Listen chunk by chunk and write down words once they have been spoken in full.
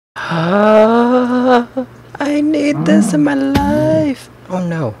I need this in my life. Oh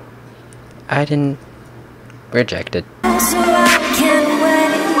no, I didn't. Rejected. So I can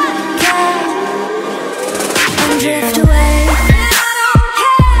wait, and drift away.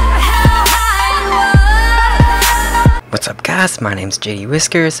 What's up, guys? My name's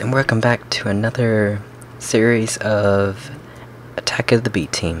JDWhiskerz, and welcome back to another series of Attack of the B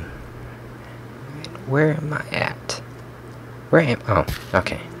Team. Where am I at? Where am? Oh,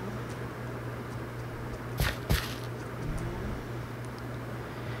 okay.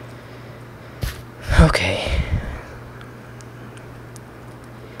 Okay.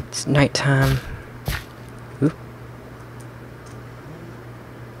 It's nighttime. Oop.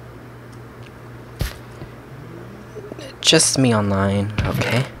 Just me online.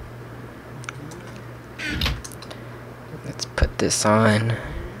 Okay. Let's put this on.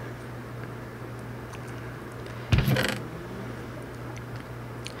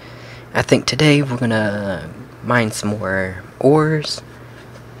 I think today we're gonna mine some more ores,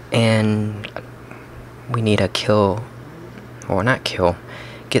 and we need to kill, or not kill,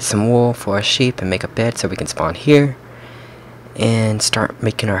 get some wool for our sheep and make a bed so we can spawn here and start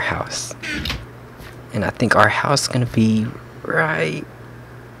making our house. And I think our house is gonna be right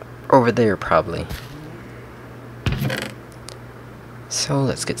over there probably. So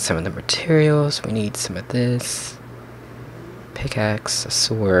let's get some of the materials. We need some of this. Pickaxe, a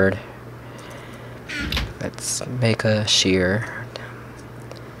sword. Let's make a shear.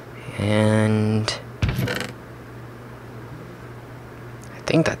 And I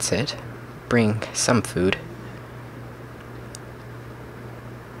think that's it. Bring some food.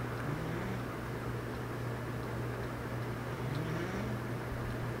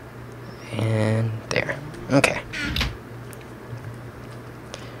 And there. Okay.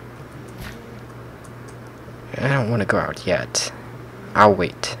 I don't want to go out yet. I'll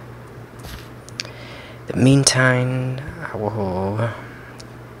wait. In the meantime, I will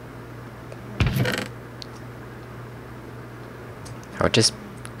just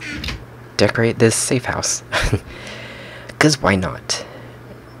decorate this safe house. 'Cause why not?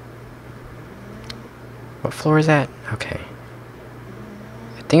 What floor is that? Okay.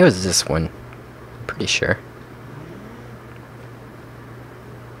 I think it was this one. Pretty sure.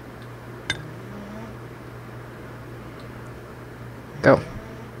 Go.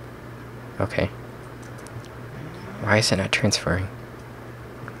 Okay. Why is it not transferring?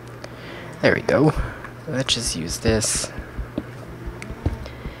 There we go. Let's just use this.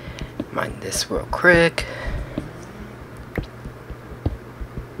 Mine this real quick.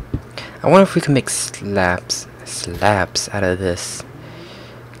 I wonder if we can make slabs out of this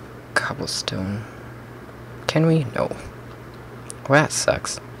cobblestone. Can we? No. Well, that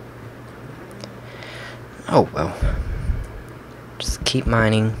sucks. Oh well. Just keep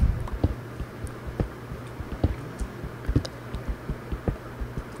mining.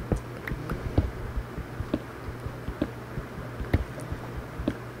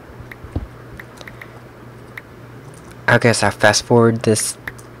 I guess I'll fast forward this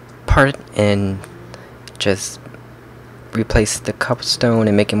part and just replace the cobblestone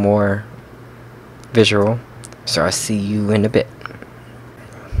and make it more visual. So I'll see you in a bit.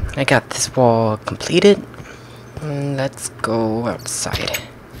 I got this wall completed. Let's go outside.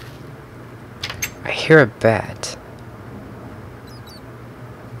 I hear a bat.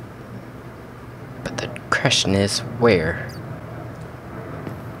 But the question is where?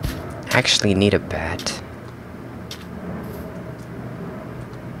 I actually need a bat.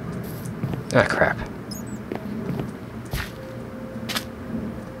 Ah, crap.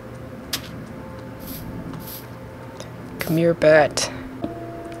 Come here, bat.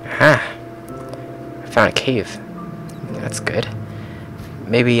 Aha! I found a cave. That's good.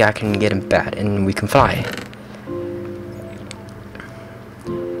 Maybe I can get a bat and we can fly.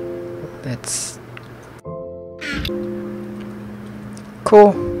 That's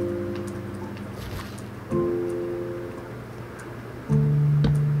cool.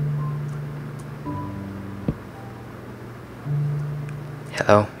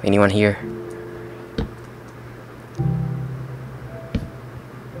 Hello, anyone here?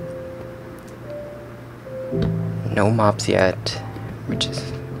 No mobs yet, which is...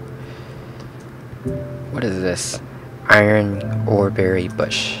 What is this? Iron oreberry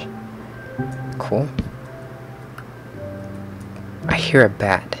bush. Cool. I hear a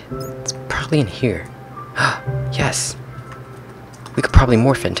bat. It's probably in here. Yes! We could probably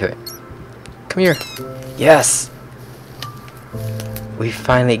morph into it. Come here. Yes! We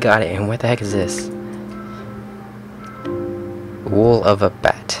finally got it, and what the heck is this? Wool of a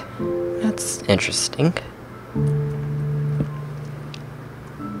bat. That's interesting.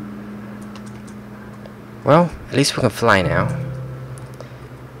 Well, at least we can fly now.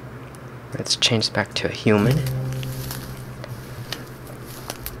 Let's change back to a human.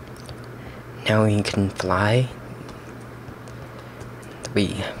 Now we can fly. It'll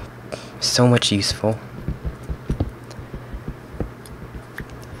be so much useful.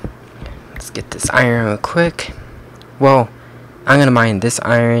 Let's get this iron real quick. Well, I'm gonna mine this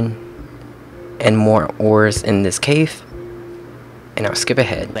iron and more ores in this cave. And I'll skip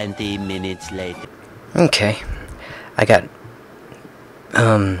ahead. 20 minutes later. Okay. I got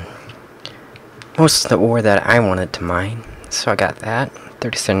most of the ore that I wanted to mine. So I got that.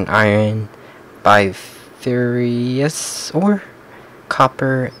 37 iron, 5 ferrous ore,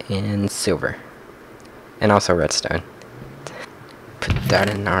 copper, and silver. And also redstone. Put that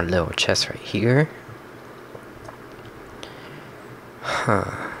in our little chest right here.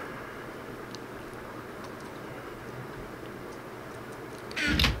 Huh.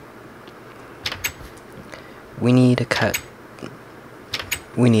 We need to cut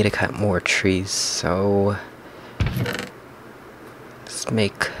more trees, so let's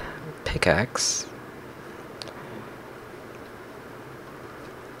make pickaxe.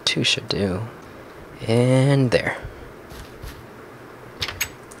 2 should do. And there.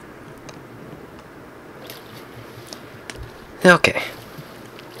 Okay.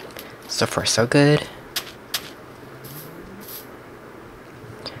 So far so good.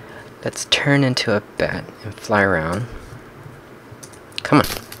 Let's turn into a bat and fly around. Come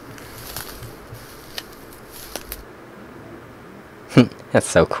on. That's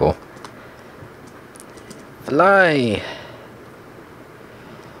so cool. Fly!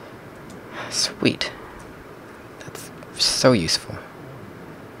 Sweet. That's so useful.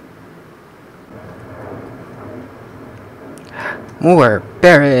 More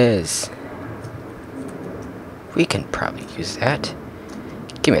berries! We can probably use that.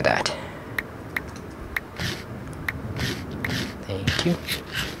 Give me that. Thank you.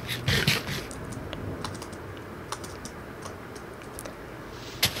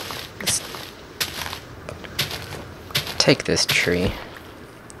 Let's take this tree.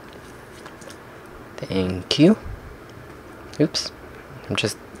 Thank you. Oops. I'm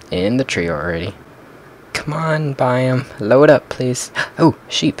just in the tree already. Come on, biome. Load up, please. Oh,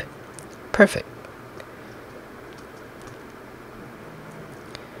 sheep. Perfect.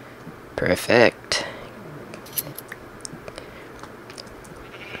 Perfect.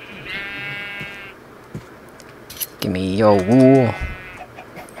 Give me your wool.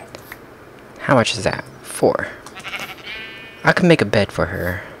 How much is that? 4. I can make a bed for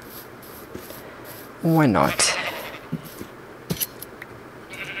her. Why not?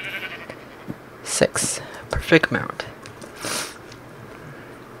 6. Perfect amount.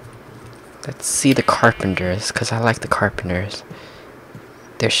 Let's see the carpenters, because I like the carpenters.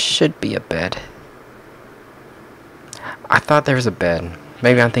 There should be a bed. I thought there was a bed.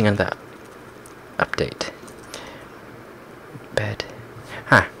 Maybe I'm thinking of the update. Bed.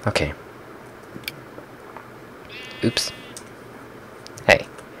 Ah, okay. Oops. Hey.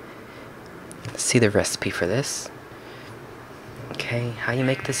 Let's see the recipe for this. Okay, how you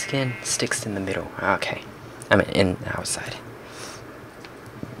make this again? Sticks in the middle. Okay. I mean, in the outside.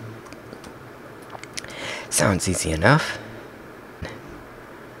 Sounds easy enough.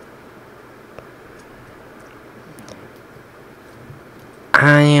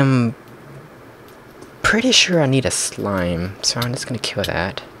 I am pretty sure I need a slime, so I'm just gonna kill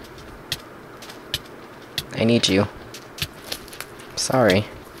that. I need you. Sorry.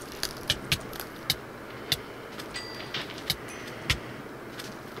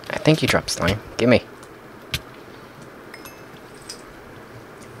 I think you dropped slime. Gimme.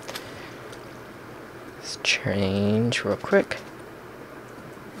 Let's change real quick.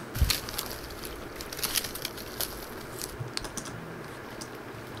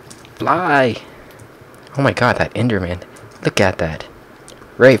 Fly! Oh my god, that Enderman. Look at that.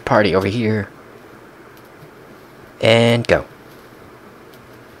 Rave party over here. And go.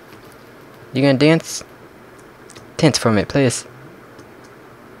 You gonna dance? Dance for me, please.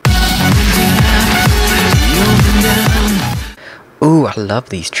 Ooh, I love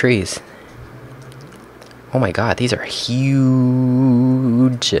these trees. Oh my god, these are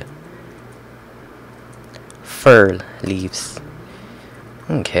huge. Fir leaves.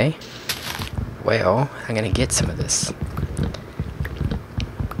 Okay. Well, I'm gonna get some of this.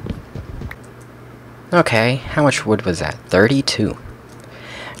 Okay, how much wood was that? 32.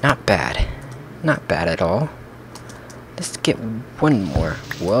 Not bad. Not bad at all. Let's get one more.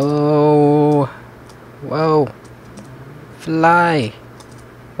 Whoa. Whoa. Fly.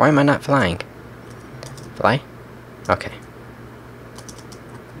 Why am I not flying? Fly? Okay.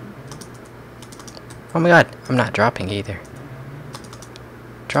 Oh my god, I'm not dropping either.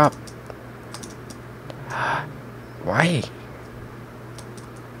 Drop. Why?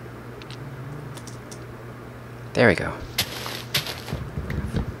 There we go.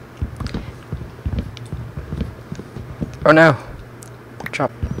 Oh no!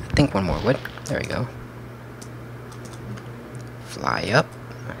 Drop, I think one more wood. There we go. Fly up.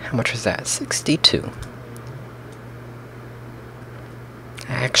 How much was that? 62.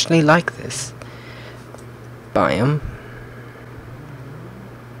 I actually like this biome.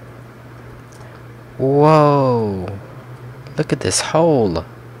 Whoa! Look at this hole.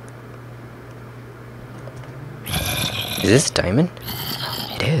 Is this diamond?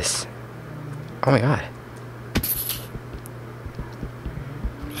 It is. Oh my god.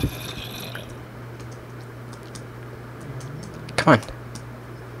 Come on.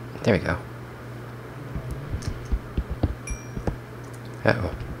 There we go.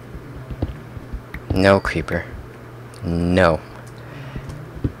 Uh-oh. No creeper. No.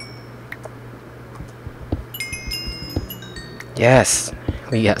 Yes!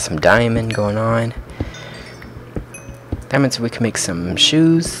 We got some diamond going on. That means we can make some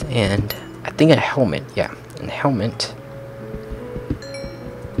shoes and I think a helmet. Yeah, a helmet.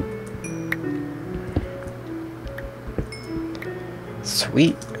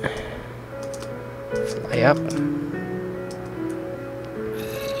 Sweet. Fly up.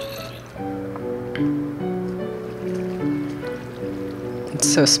 It's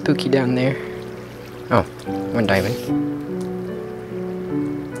so spooky down there. Oh, one diamond.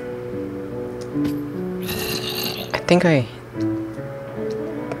 I think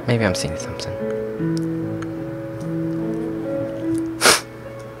maybe I'm seeing something.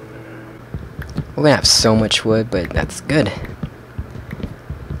 We're gonna have so much wood, but that's good.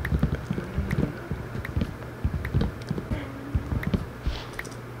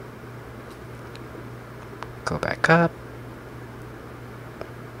 Go back up.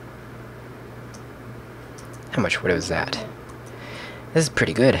 How much wood was that? This is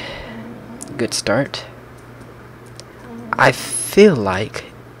pretty good. Good start. I feel like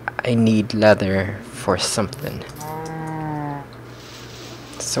I need leather for something.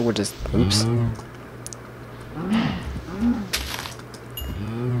 So we'll just... Oops.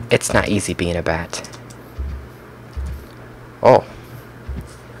 It's not easy being a bat. Oh.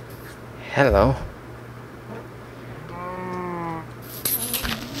 Hello.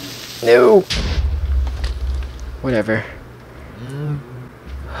 No. Whatever.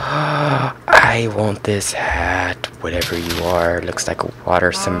 I want this hat. Whatever you are. Looks like a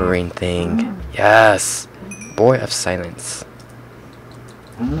water submarine thing. Yes. Boy of silence.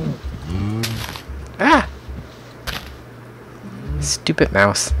 Ah! Stupid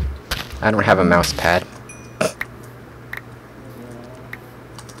mouse. I don't have a mouse pad.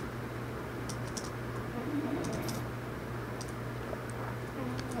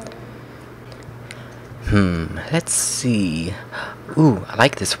 Let's see. Ooh, I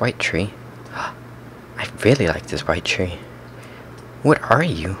like this white tree. I really like this white tree. What are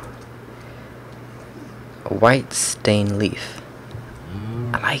you? A white stained leaf.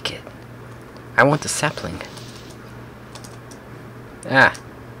 I like it. I want the sapling. Ah.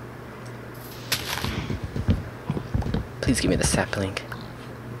 Please give me the sapling.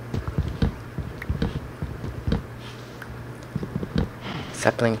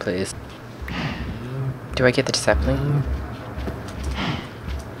 Sapling, please. Do I get the sapling?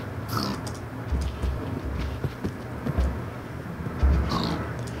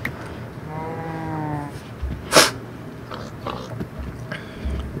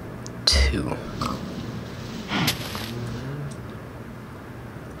 Two.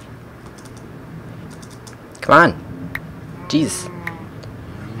 Come on. Jeez.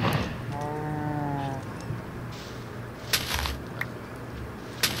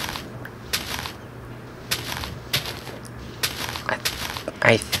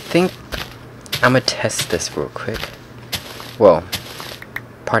 I think I'm gonna test this real quick. Well,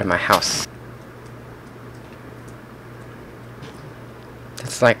 part of my house.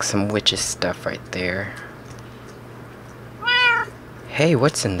 That's like some witches stuff right there. Hey,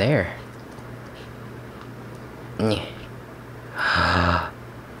 what's in there? I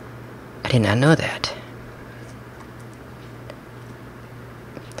did not know that.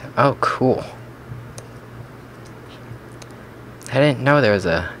 Oh, cool. I didn't know there was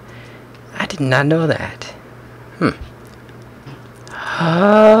a... I did not know that.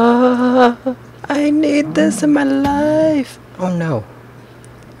 I need this in my life. Oh no.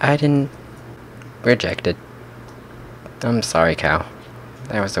 I didn't... Rejected. I'm sorry, cow.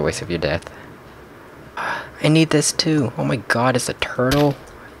 That was a waste of your death. I need this too. Oh my god, it's a turtle?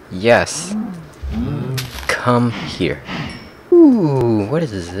 Yes. come here. Ooh, what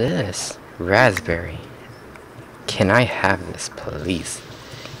is this? Raspberry. Can I have this, please?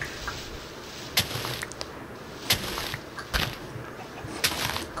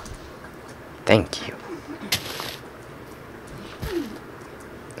 Thank you.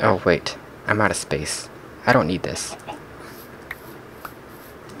 Oh, wait. I'm out of space. I don't need this.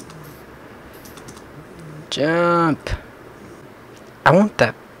 Jump! I want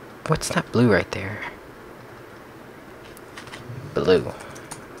that. What's that blue right there? Blue.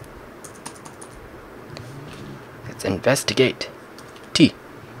 Let's investigate. T.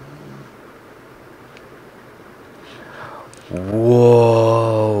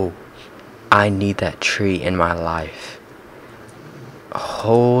 Whoa! I need that tree in my life.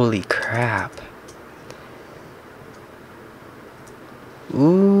 Holy crap.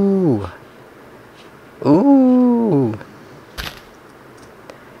 Ooh. Ooh.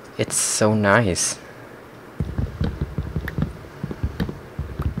 It's so nice.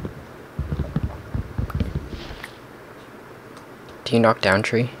 Do you knock down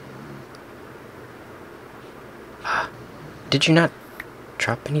tree? Did you not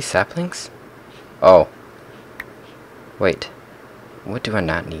drop any saplings? Oh. Wait. What do I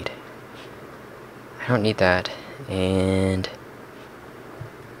not need? I don't need that. And...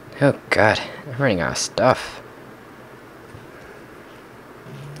 oh god, I'm running out of stuff.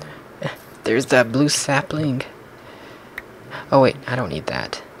 There's that blue sapling. Oh wait, I don't need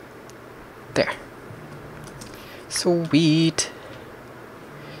that. There. Sweet.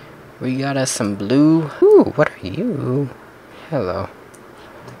 We got us some blue. Ooh, what are you? Hello.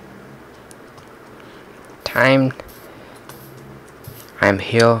 Time. I'm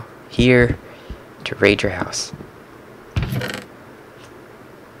here to raid your house.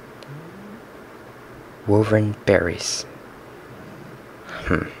 Woven berries.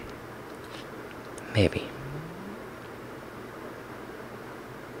 Maybe.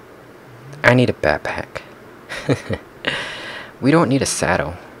 I need a backpack. We don't need a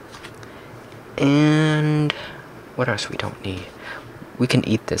saddle. And what else we don't need? We can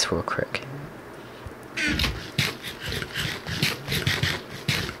eat this real quick.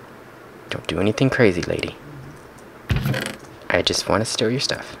 Don't do anything crazy, lady. I just want to steal your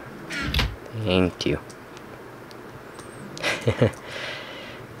stuff. Thank you.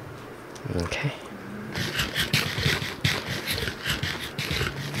 Okay.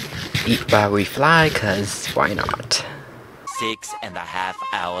 Eat while we fly, cause why not? 6.5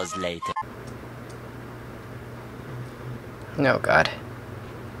 hours later. Oh god.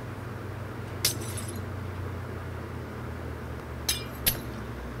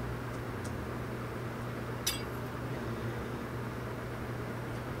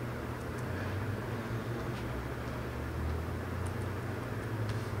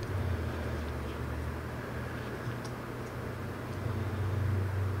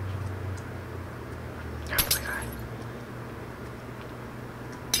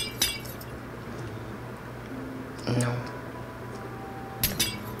 No.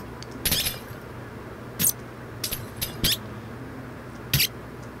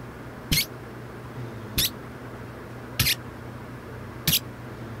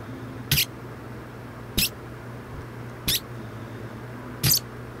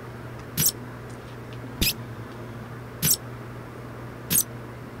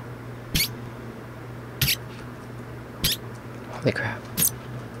 Holy crap.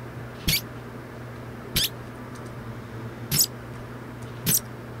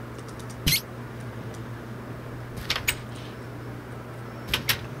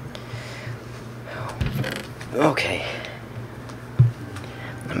 Okay.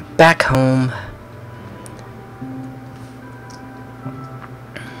 I'm back home.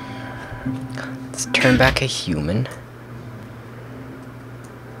 Let's turn back a human.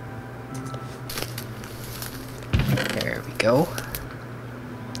 There we go.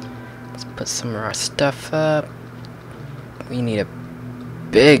 Let's put some of our stuff up. We need a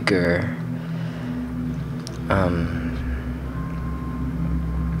bigger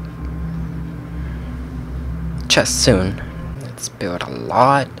chest soon. Let's build a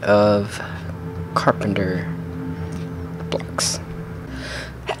lot of carpenter blocks.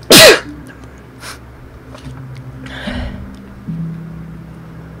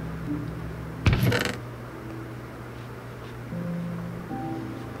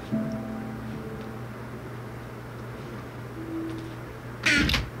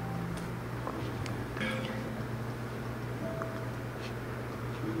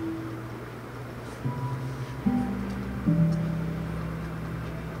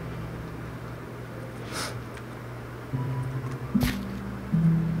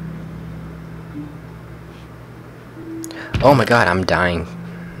 Oh my god, I'm dying.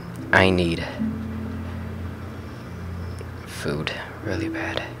 I need food really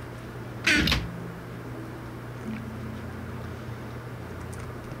bad.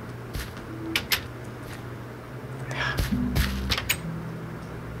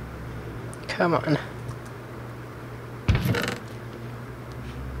 Come on.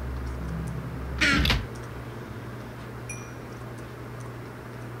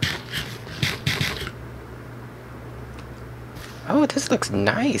 Oh, this looks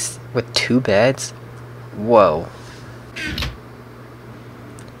nice with 2 beds. Whoa.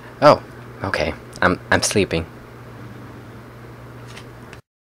 Oh, okay. I'm sleeping.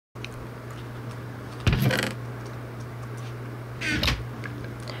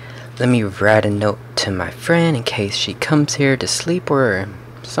 Let me write a note to my friend in case she comes here to sleep or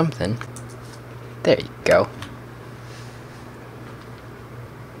something. There you go.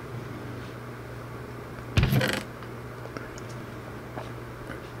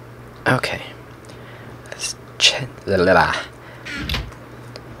 Okay.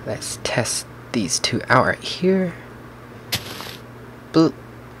 Let's test these 2 out right here.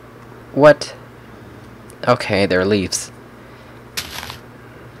 What? Okay, they're leaves.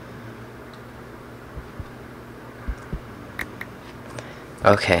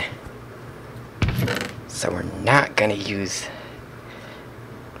 Okay. So we're not gonna use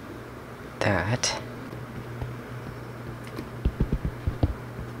that.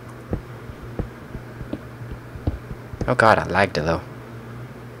 Oh god, I lagged a little.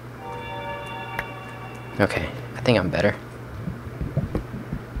 Okay, I think I'm better.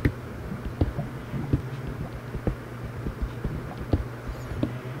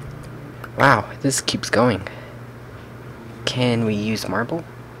 Wow, this keeps going. Can we use marble?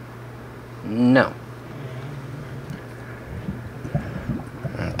 No.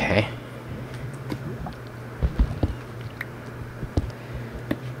 Okay.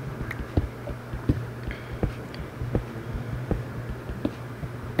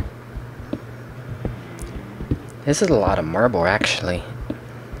 This is a lot of marble, actually.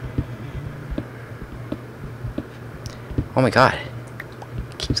 Oh my god.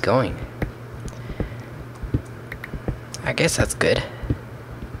 It keeps going. I guess that's good.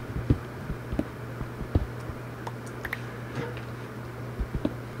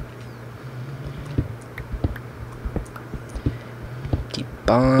 Keep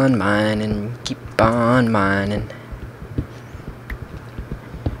on mining, keep on mining.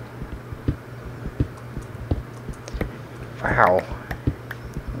 Wow.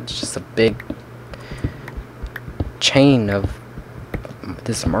 It's just a big chain of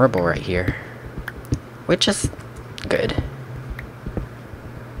this marble right here, which is good.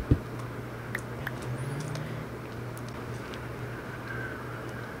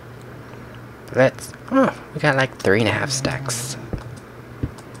 We got like 3.5 stacks.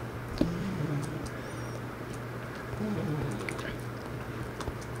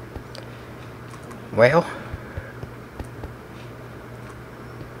 Well,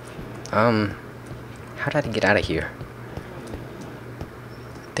 how did I get out of here?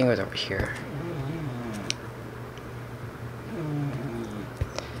 I think it was over here.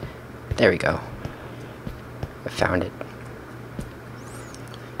 There we go. I found it.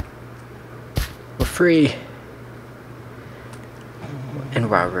 We're free.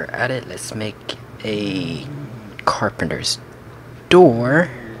 And while we're at it, let's make a carpenter's door.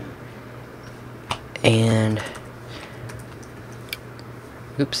 And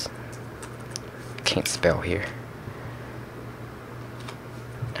oops. Can't spell here.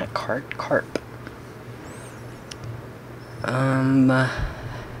 Not cart, carp.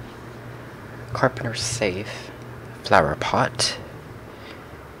 Carpenter's safe, flower pot,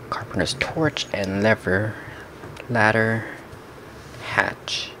 carpenter's torch and lever, ladder,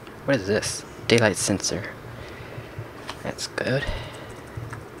 hatch. What is this? Daylight sensor. That's good.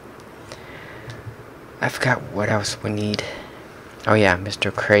 I forgot what else we need. Oh yeah,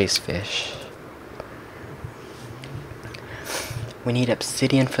 Mr. Crayfish. We need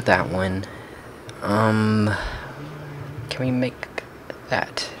obsidian for that one. Can we make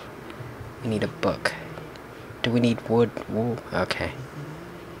that? We need a book. Do we need wood? Wool? Okay.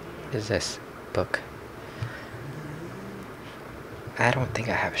 What is this? Book. I don't think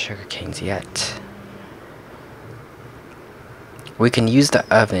I have sugar canes yet. We can use the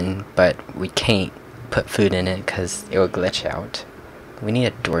oven, but we can't put food in it because it will glitch out. We need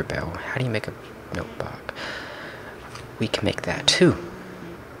a doorbell. How do you make a notebook? We can make that too.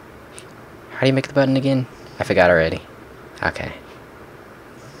 How do you make the button again? I forgot already. Okay.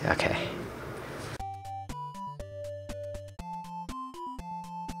 Okay.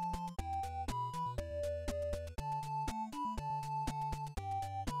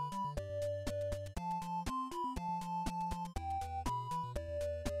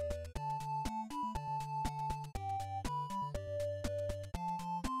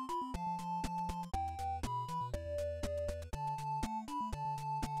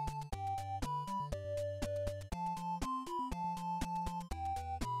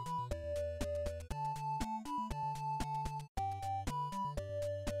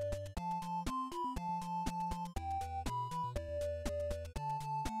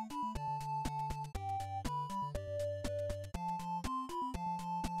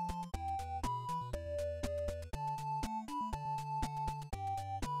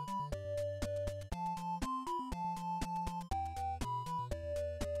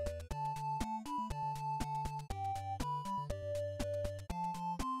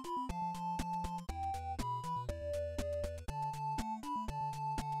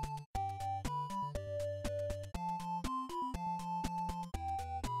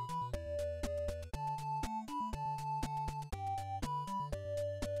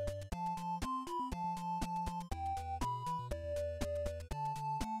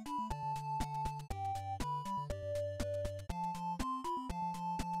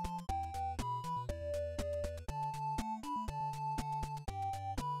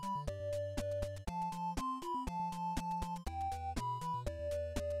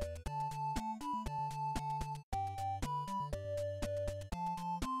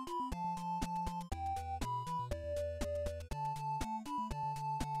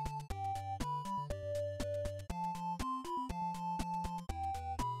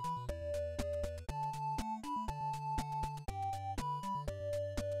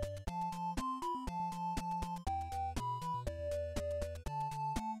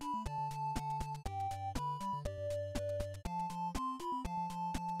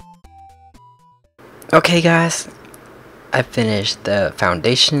 Okay guys, I finished the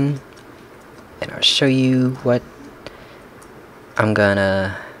foundation and I'll show you what I'm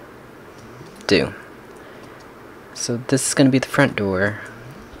gonna do. So this is gonna be the front door,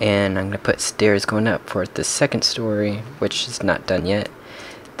 and I'm gonna put stairs going up for the second story, which is not done yet.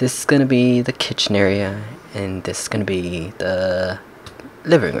 This is gonna be the kitchen area, and this is gonna be the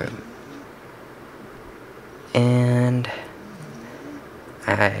living room. And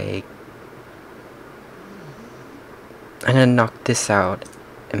I'm gonna knock this out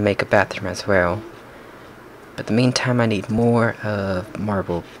and make a bathroom as well. But in the meantime, I need more of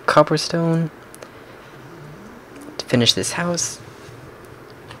marble cobblestone to finish this house.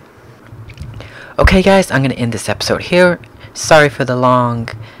 Okay guys, I'm gonna end this episode here. Sorry for the long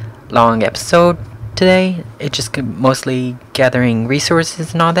episode today. It's just mostly gathering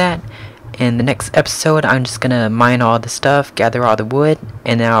resources and all that. In the next episode, I'm just gonna mine all the stuff, gather all the wood,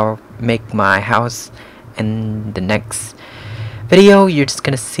 and then I'll make my house. In the next video, you're just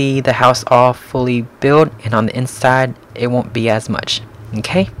gonna see the house all fully built, and on the inside, it won't be as much.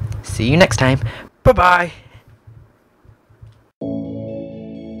 Okay? See you next time. Bye-bye!